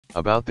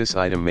About this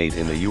item made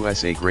in the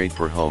USA, great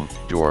for home,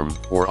 dorm,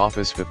 or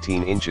office.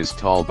 15 inches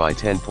tall by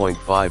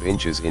 10.5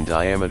 inches in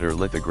diameter,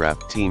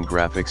 lithographed team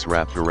graphics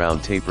wrapped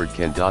around tapered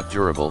can.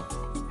 Durable,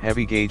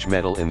 heavy gauge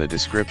metal in the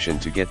description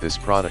to get this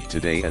product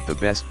today at the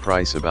best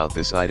price. About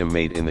this item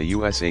made in the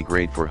USA,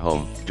 great for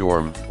home,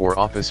 dorm, or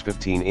office.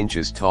 15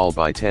 inches tall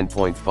by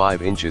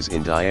 10.5 inches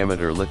in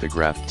diameter,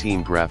 lithographed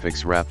team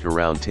graphics wrapped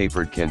around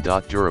tapered can.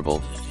 Durable,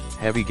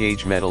 heavy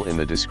gauge metal in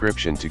the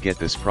description to get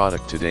this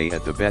product today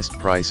at the best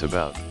price.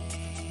 About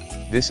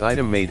this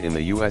item made in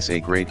the USA,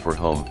 great for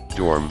home,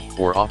 dorm,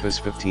 or office.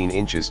 15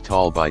 inches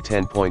tall by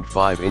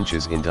 10.5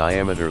 inches in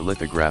diameter,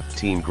 lithographed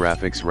team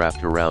graphics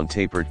wrapped around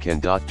tapered can.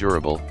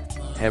 Durable,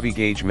 heavy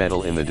gauge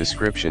metal in the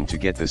description to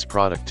get this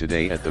product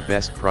today at the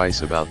best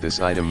price. About this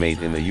item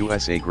made in the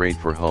USA, great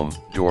for home,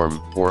 dorm,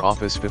 or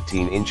office.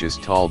 15 inches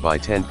tall by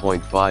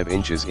 10.5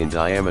 inches in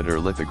diameter,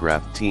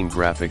 lithographed team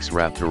graphics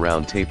wrapped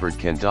around tapered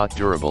can.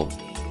 Durable,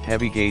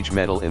 heavy gauge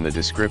metal in the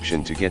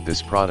description to get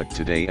this product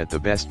today at the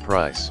best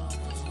price.